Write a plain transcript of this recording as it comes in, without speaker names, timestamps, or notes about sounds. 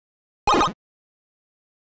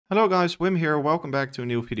Hello guys, Wim here, welcome back to a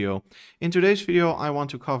new video. In today's video I want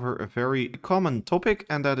to cover a very common topic,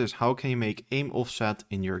 and that is how can you make aim offset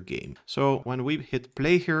in your game. So when we hit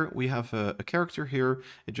play here, we have a character here.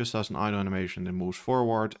 It just has an idle animation that moves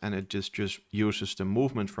forward, and it just uses the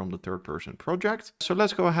movement from the third person project. So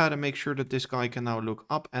let's go ahead and make sure that this guy can now look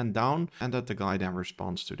up and down, and that the guy then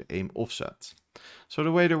responds to the aim offset. So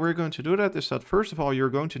the way that we're going to do that is that first of all you're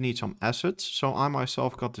going to need some assets. So I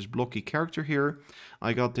myself got this blocky character here.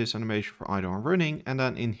 I got this animation for idle and running, and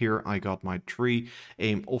then in here I got my 3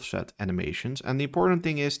 aim offset animations. And the important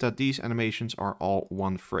thing is that these animations are all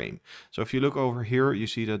one frame. So if you look over here, you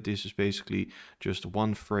see that this is basically just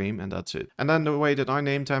one frame and that's it. And then the way that I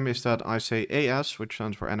named them is that I say AS, which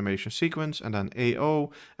stands for animation sequence, and then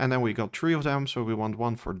AO, and then we got 3 of them. So we want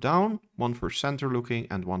one for down, one for center looking,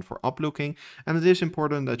 and one for up looking. And it is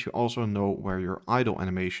important that you also know where your idle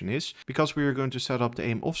animation is, because we are going to set up the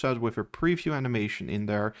aim offset with a preview animation in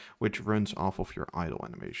there, which runs off of your idle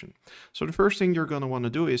animation. So the first thing you're going to want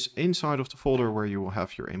to do is inside of the folder where you will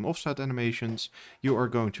have your aim offset animations, you are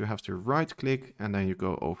going to have to right click and then you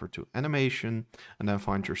go over to animation and then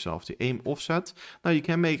find yourself the aim offset. Now you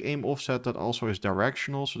can make aim offset that also is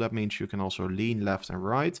directional, so that means you can also lean left and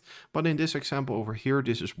right. But in this example over here,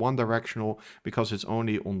 this is one directional because it's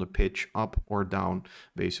only on the pitch up or down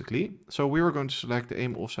basically. So we are going to select the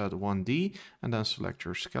aim offset 1D and then select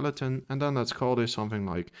your skeleton, and then let's call this something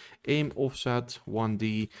like aim offset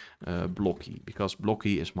 1D blocky, because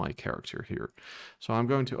blocky is my character here. So I'm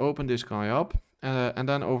going to open this guy up. And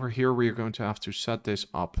then over here we are going to have to set this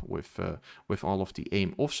up with all of the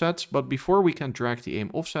aim offsets. But before we can drag the aim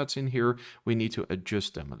offsets in here, we need to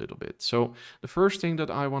adjust them a little bit. So the first thing that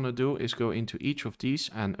I want to do is go into each of these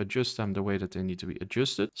and adjust them the way that they need to be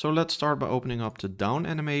adjusted. So let's start by opening up the down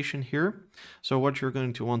animation here. So what you're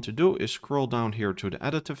going to want to do is scroll down here to the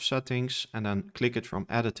additive settings and then click it from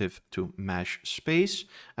additive to mesh space,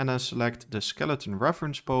 and then select the skeleton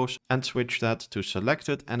reference pose and switch that to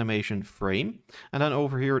selected animation frame. And then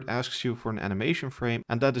over here it asks you for an animation frame,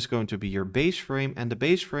 and that is going to be your base frame, and the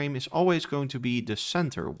base frame is always going to be the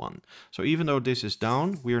center one. So even though this is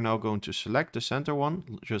down, we are now going to select the center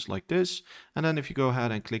one just like this, and then if you go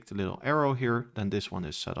ahead and click the little arrow here, then this one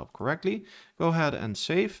is set up correctly. Go ahead and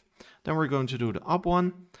save. Then we're going to do the up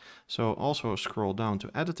one. So also scroll down to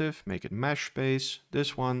additive, make it mesh space,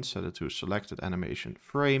 this one, set it to selected animation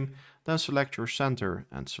frame, then select your center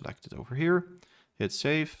and select it over here. Hit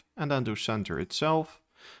save and then do center itself.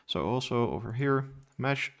 So also over here,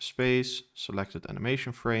 mesh space, selected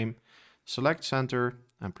animation frame, select center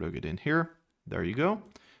and plug it in here. There you go.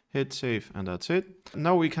 Hit save and that's it.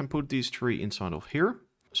 Now we can put these 3 inside of here.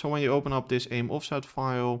 So when you open up this aim offset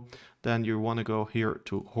file, then you want to go here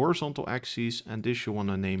to horizontal axis, and this you want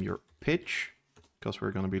to name your pitch, because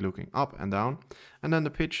we're going to be looking up and down. And then the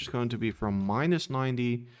pitch is going to be from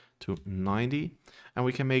 -90 to 90, and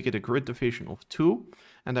we can make it a grid division of 2,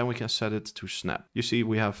 and then we can set it to snap. You see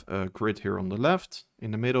we have a grid here on the left,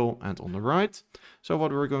 in the middle and on the right. So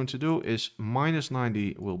what we're going to do is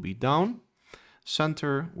 -90 will be down,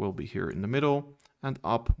 center will be here in the middle, and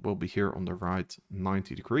up will be here on the right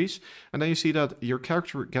 90 degrees. And then you see that your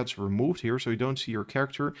character gets removed here, so you don't see your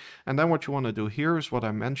character. And then what you want to do here is what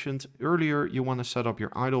I mentioned earlier. You want to set up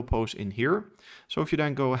your idle pose in here. So if you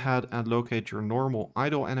then go ahead and locate your normal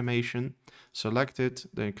idle animation, select it,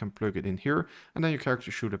 then you can plug it in here, and then your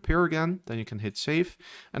character should appear again. Then you can hit save.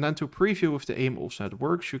 And then to preview if the aim offset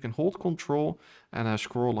works, you can hold Control and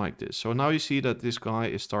scroll like this. So now you see that this guy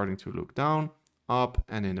is starting to look down, up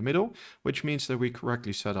and in the middle, which means that we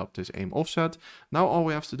correctly set up this aim offset. Now all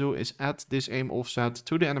we have to do is add this aim offset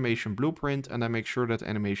to the animation blueprint, and then make sure that the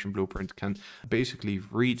animation blueprint can basically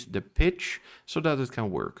read the pitch so that it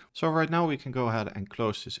can work. So right now we can go ahead and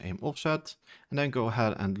close this aim offset and then go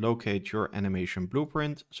ahead and locate your animation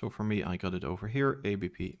blueprint. So for me, I got it over here,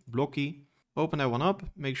 ABP blocky. Open that one up,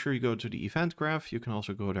 make sure you go to the event graph. You can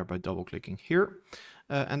also go there by double clicking here.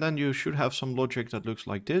 And then you should have some logic that looks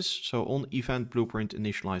like this. So on event blueprint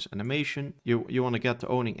initialize animation, you want to get the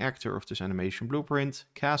owning actor of this animation blueprint,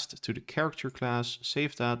 cast to the character class,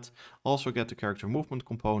 save that, also get the character movement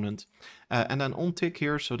component, and then on tick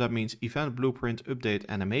here. So that means event blueprint update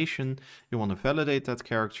animation. You want to validate that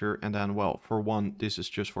character, and then, well, for one, this is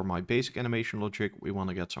just for my basic animation logic. We want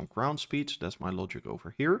to get some ground speed. So that's my logic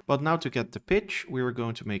over here. But now to get the pitch, we are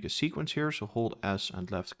going to make a sequence here. So hold S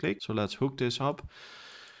and left click. So let's hook this up.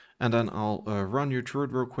 And then I'll run you through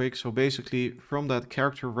it real quick. So basically from that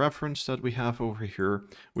character reference that we have over here,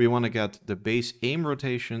 we want to get the base aim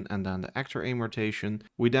rotation and then the actor aim rotation.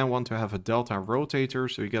 We then want to have a delta rotator.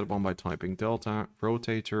 So you get one by typing delta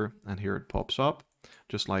rotator, and here it pops up.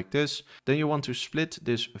 just like this. Then you want to split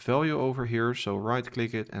this value over here. So right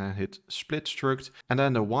click it and then hit split struct. And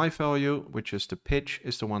then the Y value, which is the pitch,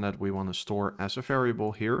 is the one that we want to store as a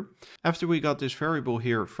variable here. After we got this variable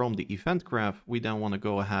here from the event graph, we then want to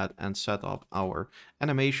go ahead and set up our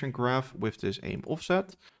animation graph with this aim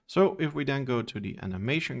offset. So if we then go to the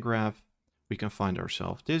animation graph, we can find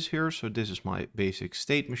ourselves this here. So this is my basic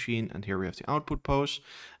state machine, and here we have the output pose.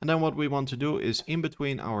 And then what we want to do is in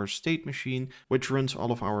between our state machine, which runs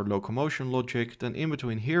all of our locomotion logic, then in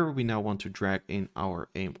between here, we now want to drag in our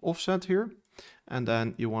aim offset here. And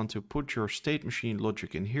then you want to put your state machine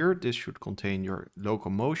logic in here. This should contain your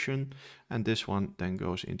locomotion, and this one then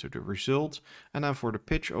goes into the result. And then for the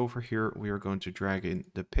pitch over here, we are going to drag in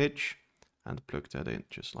the pitch and plug that in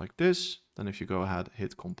just like this. Then if you go ahead,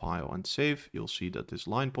 hit compile and save, you'll see that this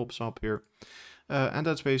line pops up here. And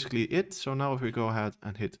that's basically it. So now if we go ahead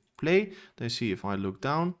and hit play, then see if I look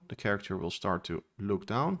down, the character will start to look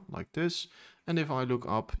down like this. And if I look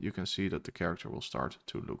up, you can see that the character will start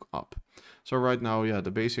to look up. So right now, yeah, the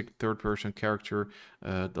basic third person character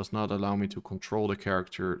does not allow me to control the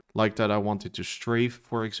character like that I want it to strafe,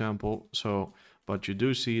 for example. But you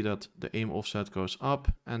do see that the aim offset goes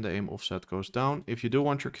up and the aim offset goes down. If you do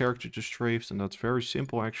want your character to strafe, then that's very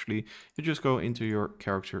simple actually. You just go into your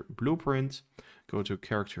character blueprint, go to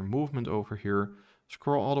character movement over here,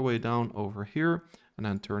 scroll all the way down over here, and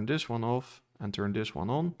then turn this one off and turn this one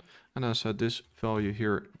on. And then set this value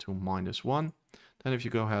here to -1. Then if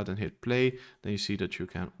you go ahead and hit play, then you see that you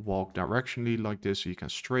can walk directionally like this, so you can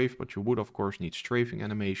strafe, but you would of course need strafing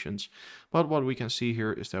animations. But what we can see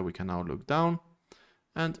here is that we can now look down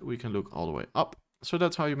and we can look all the way up. So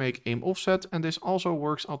that's how you make aim offset, and this also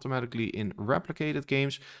works automatically in replicated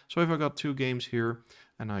games. So if I got 2 games here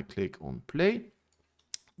and I click on play,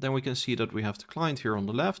 then we can see that we have the client here on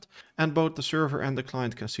the left, and both the server and the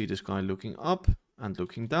client can see this guy looking up and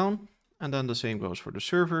looking down. And then the same goes for the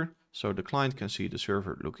server. So the client can see the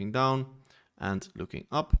server looking down and looking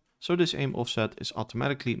up. So this aim offset is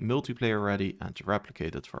automatically multiplayer ready and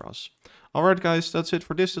replicated for us. Alright guys, that's it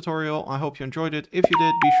for this tutorial. I hope you enjoyed it. If you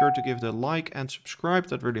did, be sure to give it a like and subscribe.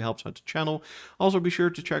 That really helps out the channel. Also be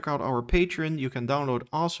sure to check out our Patreon. You can download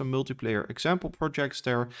awesome multiplayer example projects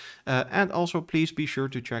there. And also please be sure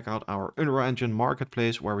to check out our Unreal Engine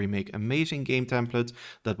marketplace, where we make amazing game templates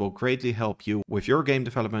that will greatly help you with your game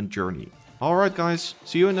development journey. Alright guys,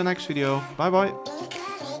 see you in the next video. Bye bye.